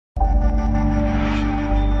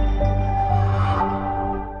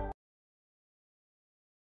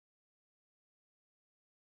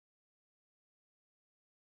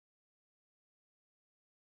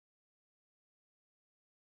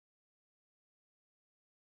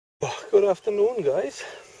Oh, good afternoon, guys.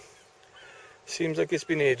 Seems like it's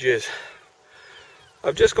been ages.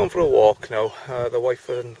 I've just gone for a walk now. The wife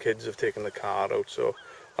and kids have taken the car out, so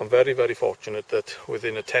I'm very, very fortunate that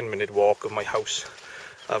within a 10-minute walk of my house,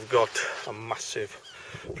 I've got a massive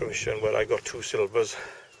provision where I got 2 silvers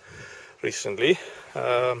recently.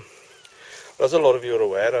 As a lot of you are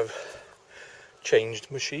aware, I've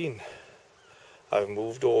changed machine. I've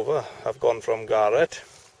moved over. I've gone from Garrett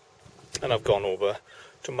and I've gone over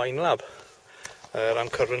to Minelab. I'm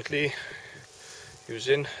currently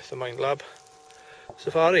using the Minelab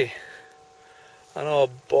Safari, and oh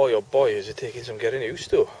boy is it taking some getting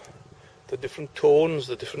used to. The different tones,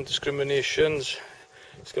 the different discriminations.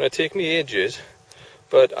 It's going to take me ages,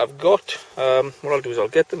 but I've got what I'll do is I'll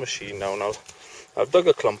get the machine now, and I've dug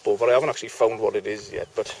a clump over. I haven't actually found what it is yet,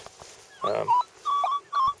 but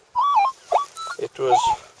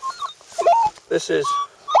this is,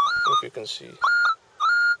 if you can see,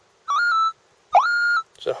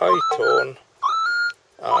 it's a high tone,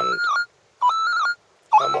 and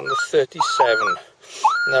I'm on the 37.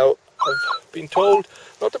 Now, I've been told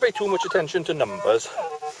not to pay too much attention to numbers,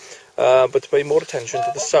 but to pay more attention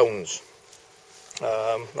to the sounds.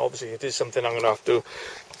 Obviously, it is something I'm going to have to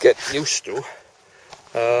get used to.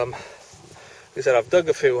 Like I said, I've dug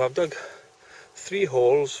a few. I've dug 3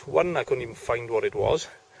 holes. One I couldn't even find what it was.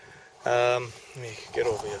 Let me get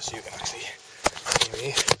over here so you can actually see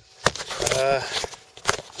me.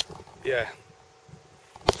 Yeah,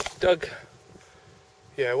 dug.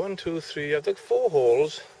 Yeah, 1, 2, 3. I've dug 4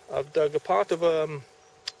 holes. I've dug a part of a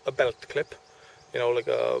belt clip, you know, like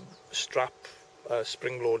a strap, a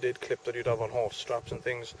spring-loaded clip that you'd have on horse straps and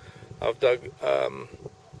things. I've dug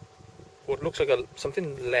what looks like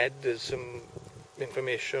something lead. There's some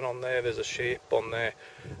information on there. There's a shape on there.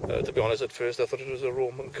 To be honest, at first I thought it was a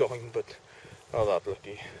Roman coin, but not that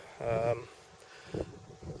lucky.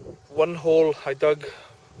 1 hole I dug,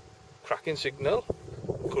 cracking signal.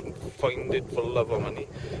 Couldn't find it for love or money.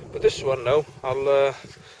 But this one now, I'll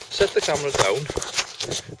set the cameras down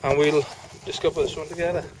and we'll discover this one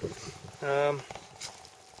together.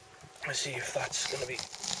 Let's see if that's going to be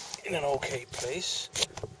in an okay place.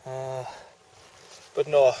 But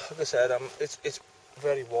no, like I said, it's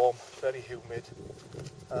very warm, very humid.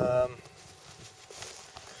 I'm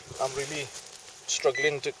really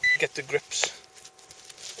struggling to get to grips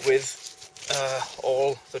with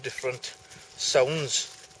all the different sounds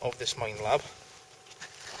of this Minelab,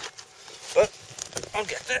 but I'll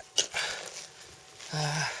get there.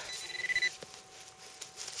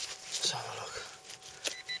 Let's have a look.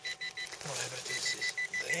 Whatever it is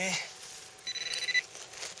there.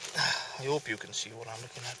 I hope you can see what I'm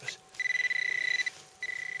looking at, but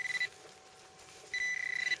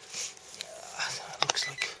that looks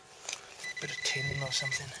like a bit of tin or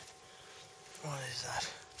something. What is that?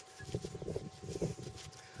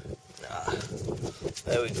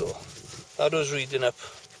 There we go. That was reading up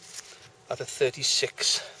at a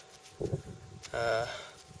 36. There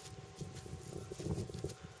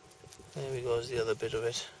we go, is the other bit of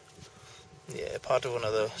it. Yeah, part of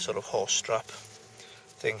another sort of horse strap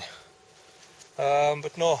thing.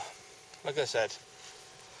 But no, like I said,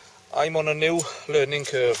 I'm on a new learning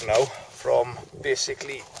curve now from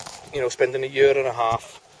basically, you know, spending a year and a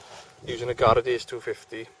half using a Garrett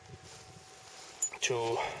 250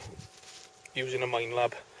 to using a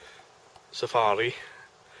Minelab Safari.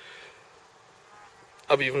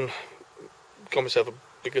 I've even got myself a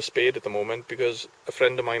bigger spade at the moment because a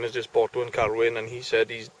friend of mine has just bought one Carwin and he said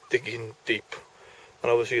he's digging deep.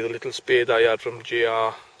 And obviously the little spade I had from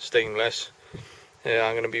JR Stainless,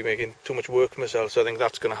 I'm going to be making too much work for myself, so I think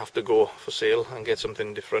that's going to have to go for sale and get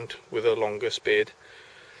something different with a longer spade.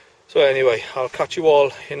 So anyway, I'll catch you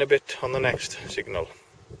all in a bit on the next signal.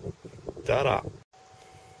 Ta-da!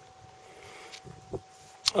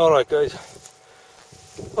 Alright guys,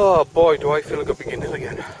 oh boy do I feel like a beginner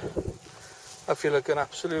again. I feel like an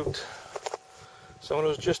absolute someone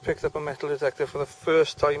who's just picked up a metal detector for the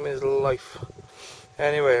first time in his life.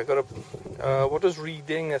 Anyway, I got what was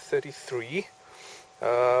reading a 33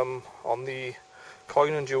 on the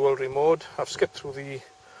coin and jewellery mode. I've skipped through the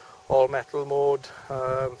all metal mode.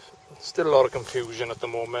 Still a lot of confusion at the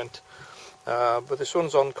moment, but this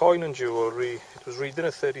one's on coin and jewellery. It was reading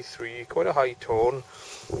a 33, quite a high tone,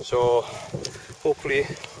 so hopefully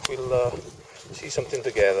we'll see something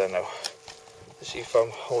together now. Let's see if I'm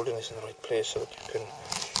holding this in the right place so that you can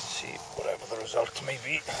see whatever the result may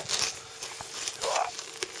be.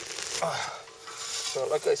 So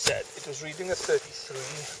like I said, it was reading a 33.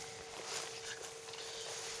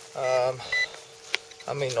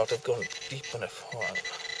 I may not have gone deep enough.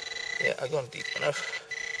 Yeah, I've gone deep enough.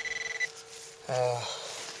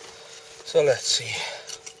 So let's see.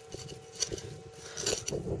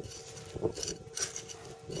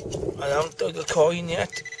 I haven't dug a coin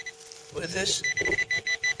yet with this,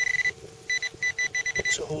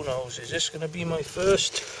 so who knows, is this going to be my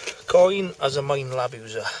first coin as a Minelab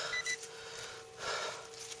user?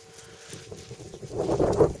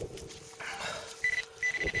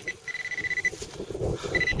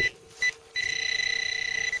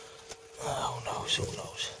 Who knows, who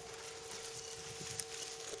knows.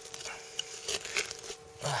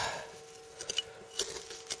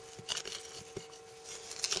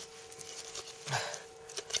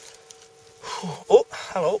 Oh,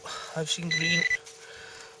 hello, I've seen green.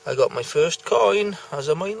 I got my first coin as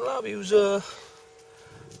a Minelab user.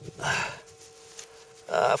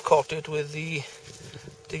 I've caught it with the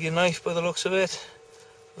digging knife by the looks of it.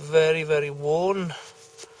 Very, very worn.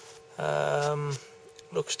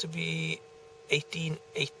 Looks to be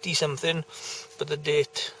 1880 something, but the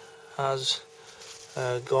date has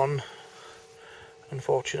gone,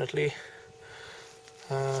 unfortunately.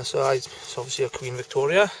 So it's obviously a Queen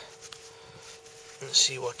Victoria. Let's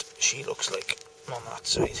see what she looks like on that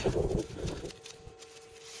side.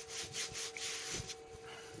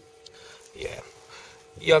 Yeah,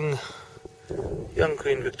 young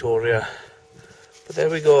Queen Victoria. But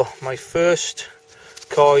there we go, my first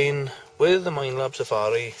coin with the Minelab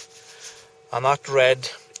Safari, and that read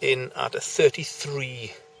in at a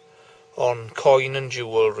 33 on coin and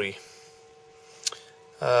jewellery.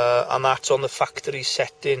 And that's on the factory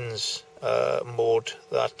settings mode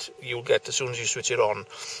that you'll get as soon as you switch it on.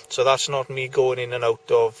 So that's not me going in and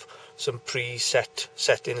out of some preset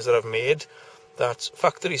settings that I've made. That's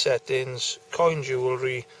factory settings, coin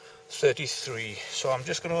jewellery, 33. So I'm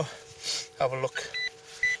just going to have a look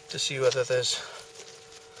to see whether there's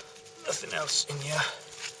nothing else in here.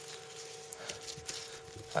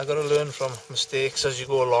 I got to learn from mistakes as you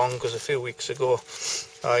go along, because a few weeks ago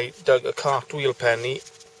I dug a cartwheel penny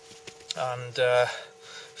and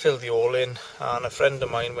filled the hole in, and a friend of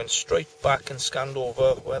mine went straight back and scanned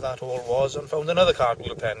over where that hole was and found another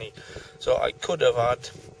cartwheel penny. So I could have had,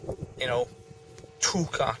 you know, 2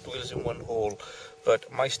 cartwheels in one hole, but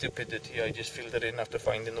my stupidity, I just filled it in after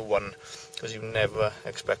finding the one, because you never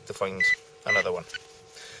expect to find another one.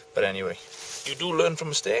 But anyway, you do learn from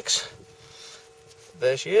mistakes.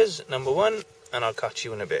 There she is, number 1, and I'll catch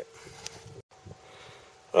you in a bit.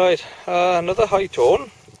 Right, another high tone,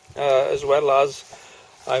 as well as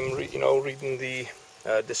I'm reading the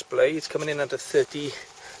display. It's coming in at a 30,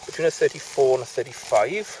 between a 34 and a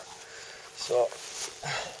 35. So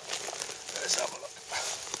let's have a look.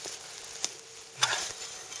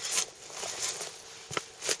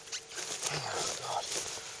 Oh God,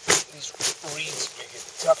 these reeds make it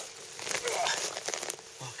tough.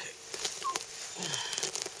 Okay.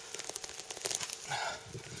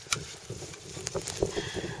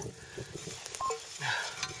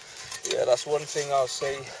 Yeah, that's one thing I'll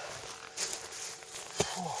say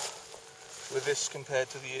with this compared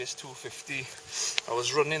to the Ace 250. I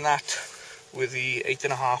was running that with the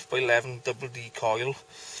 8.5 by 11 double D coil,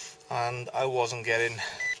 and I wasn't getting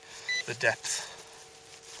the depth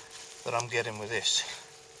that I'm getting with this.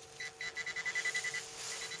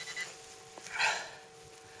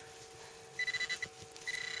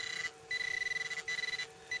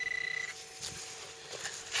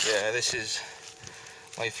 Yeah, this is,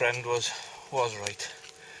 my friend was right.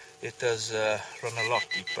 It does run a lot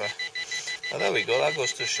deeper. Oh, there we go, that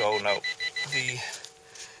goes to show now. The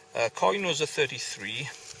coin was a 33,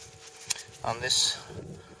 and this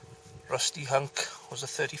rusty hunk was a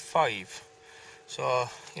 35. So,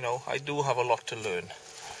 you know, I do have a lot to learn.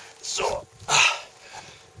 So,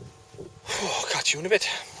 I'll catch you in a bit.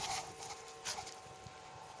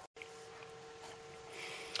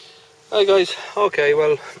 Hi guys, okay,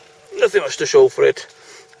 well, nothing much to show for it.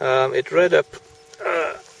 It read up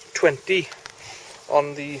 20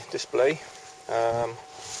 on the display, and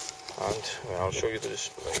well, I'll show you the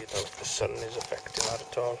display. I doubt the sun is affecting that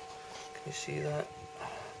at all. Can you see that?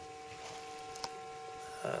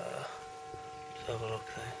 Let's have a look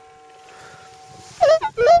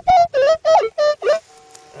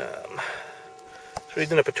there. It's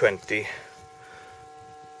reading up at 20,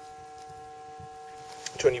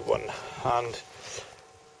 21, and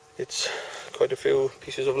it's quite a few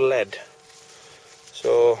pieces of lead.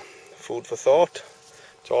 So, food for thought.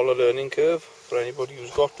 It's all a learning curve for anybody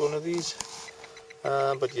who's got one of these.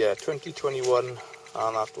 But yeah, 2021,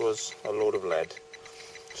 and that was a load of lead.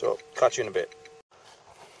 So, catch you in a bit.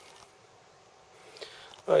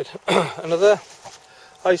 Right, another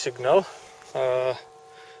high signal.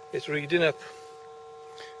 It's reading up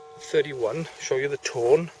 31. Show you the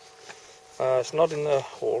tone. It's not in the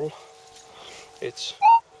hole. It's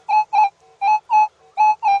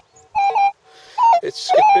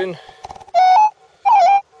skipping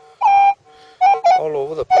all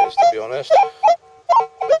over the place, to be honest.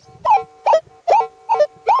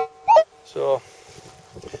 So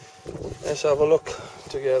let's have a look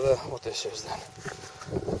together what this is then.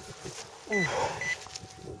 Ooh.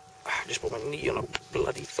 I just put my knee on a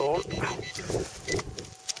bloody thorn.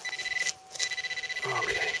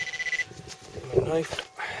 Okay, my knife,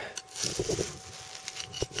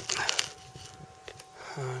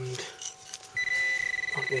 and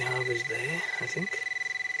what we have is there, I think.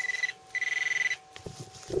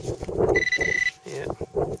 Yeah,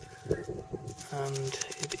 and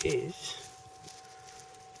it is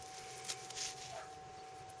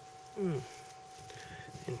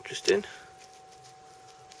interesting.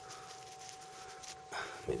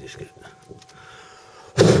 Let me just get.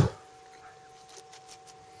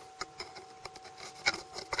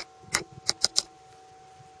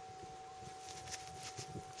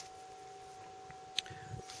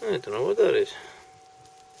 I don't know what that is.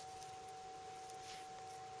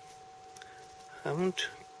 Haven't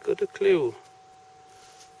got a clue.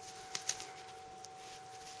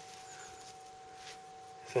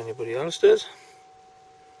 If anybody else does.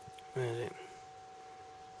 Where is it?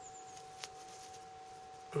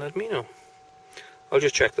 Let me know. I'll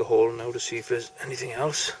just check the hole now to see if there's anything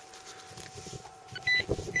else.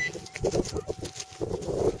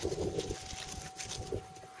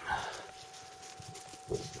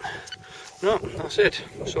 No, that's it.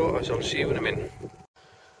 So I shall see you in a minute.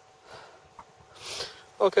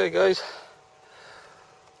 Okay guys.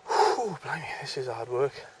 Whew, blimey, this is hard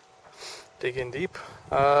work. Digging deep.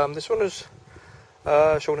 This one is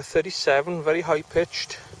showing a 37, very high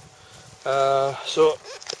pitched. So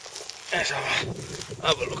let's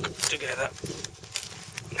have a look together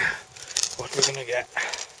what we're gonna get.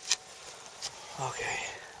 Okay,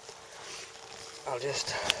 I'll just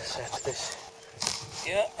set this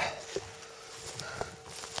here.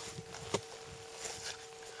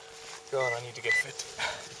 God, I need to get fit.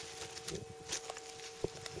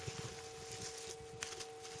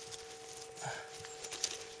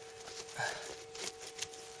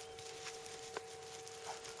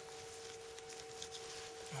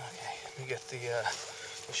 Okay, let me get the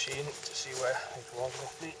machine to see where it was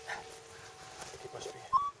roughly. I think it must be,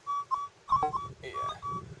 yeah.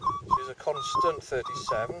 So there's a constant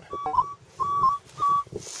 37.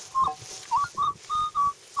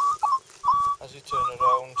 As you turn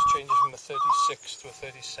around, it changes from a 36 to a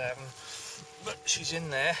 37. But she's in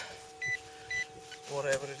there,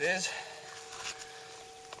 whatever it is.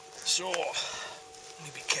 So, let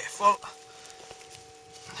me be careful.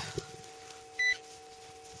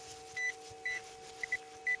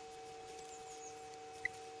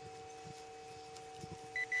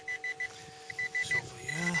 It's over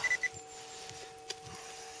here.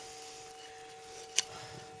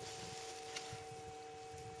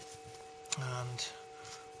 And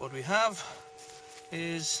what we have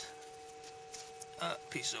is a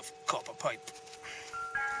piece of copper pipe.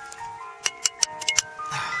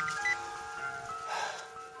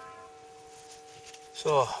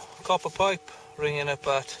 So, copper pipe ringing up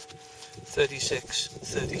at 36,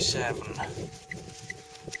 37.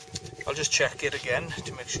 I'll just check it again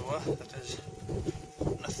to make sure that there's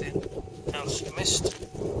nothing else missed.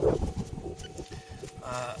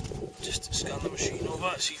 Just scan the machine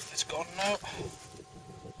over, see if it's gone now.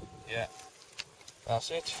 Yeah, that's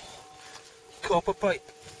it. Copper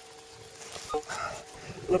pipe.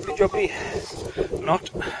 Lovely jubbly. Not.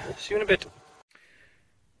 See you in a bit.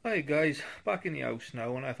 Hi guys, back in the house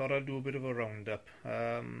now, and I thought I'd do a bit of a roundup.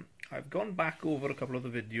 I've gone back over a couple of the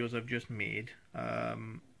videos I've just made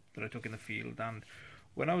that I took in the field, and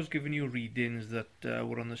when I was giving you readings that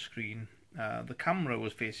were on the screen, the camera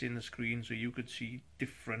was facing the screen so you could see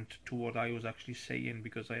different to what I was actually saying,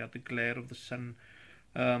 because I had the glare of the sun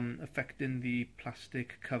affecting the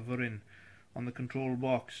plastic covering on the control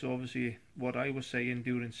box. So obviously what I was saying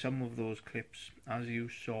during some of those clips, as you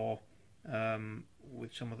saw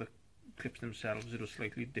with some of the clips themselves, it was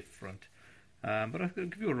slightly different. But I'll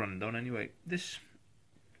give you a rundown anyway. This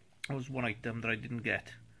was one item that I didn't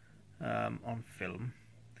get on film.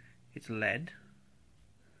 It's lead.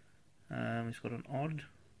 It's got an odd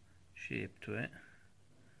shape to it.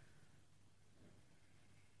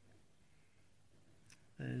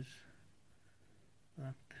 There's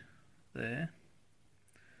that there.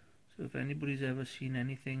 So if anybody's ever seen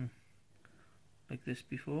anything like this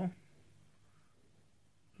before,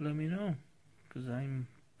 let me know, because I'm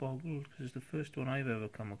boggled, because it's the first one I've ever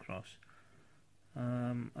come across.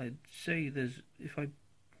 I'd say there's, if I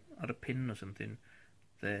had a pin or something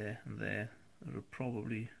there and there, there are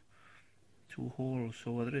probably 2 holes,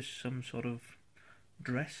 so there is some sort of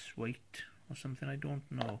dress weight or something, I don't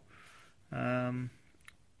know.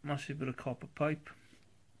 Massive bit of copper pipe,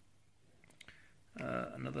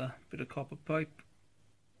 another bit of copper pipe,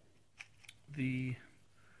 the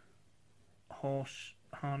horse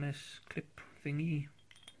harness clip thingy,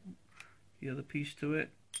 the other piece to it,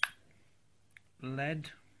 lead,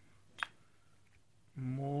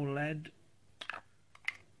 more lead,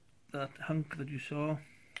 that hunk that you saw,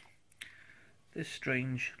 this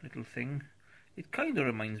strange little thing. It kind of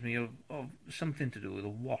reminds me of something to do with a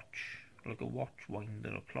watch, like a watch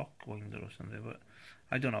winder or clock winder or something, but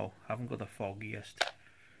I don't know, haven't got the foggiest.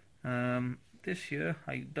 This here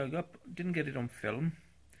I dug up, didn't get it on film.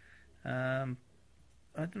 I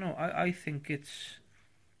don't know, I think it's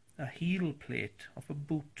a heel plate of a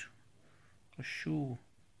boot, a shoe.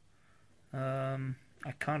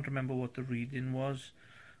 I can't remember what the reading was.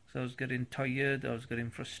 So I was getting tired, I was getting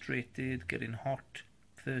frustrated, getting hot,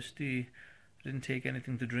 thirsty. I didn't take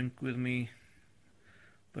anything to drink with me.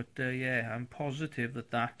 But yeah, I'm positive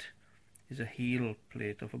that that is a heel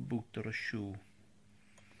plate of a boot or a shoe.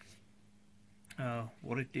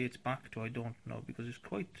 What it dates back to, I don't know, because it's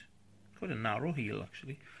quite a narrow heel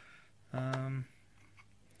actually.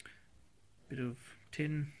 Bit of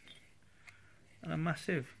tin and a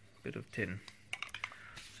massive bit of tin.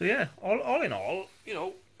 So yeah, all in all, you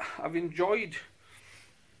know, I've enjoyed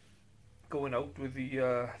going out with the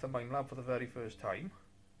Minelab for the very first time.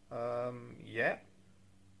 Yeah,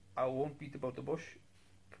 I won't beat about the bush.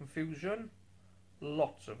 Confusion,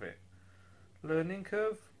 lots of it. Learning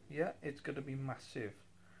curve, yeah, it's going to be massive.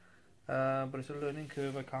 But it's a learning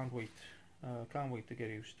curve I can't wait. Can't wait to get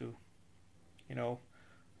used to. You know,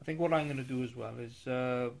 I think what I'm going to do as well is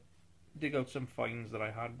dig out some finds that I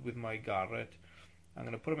had with my garret. I'm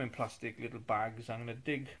going to put them in plastic little bags. I'm going to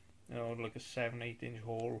dig, you know, like a 7-8 inch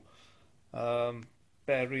hole,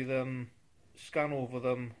 bury them, scan over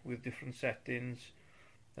them with different settings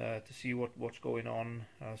to see what's going on.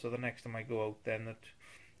 So the next time I go out, then that,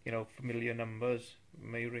 you know, familiar numbers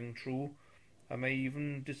may ring true. I may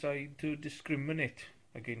even decide to discriminate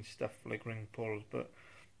against stuff like ring pulls, but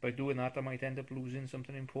by doing that, I might end up losing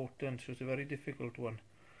something important. So it's a very difficult one.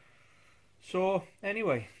 So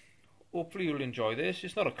anyway, hopefully you'll enjoy this.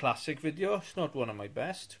 It's not a classic video. It's not one of my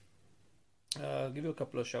best. I'll give you a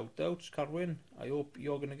couple of shout outs. Carwyn, I hope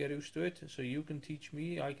you're going to get used to it. So you can teach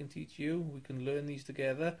me, I can teach you. We can learn these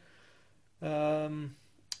together. Gareth,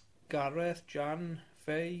 Jan,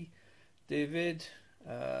 Faye, David,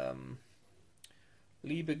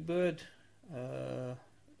 Lee Big Bird,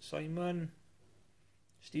 Simon,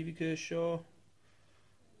 Stevie Kershaw,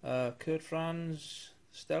 Kurt Franz,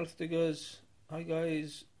 Stealth Diggers. Hi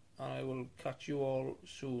guys, and I will catch you all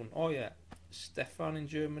soon. Oh yeah, Stefan in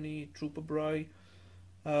Germany, Trooper Bry.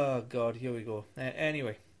 Oh god, here we go.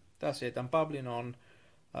 Anyway, that's it. I'm babbling on.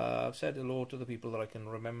 I've said hello to the people that I can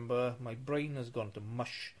remember. My brain has gone to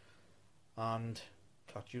mush. And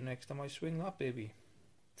catch you next time I swing that baby.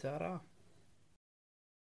 Ta-ra.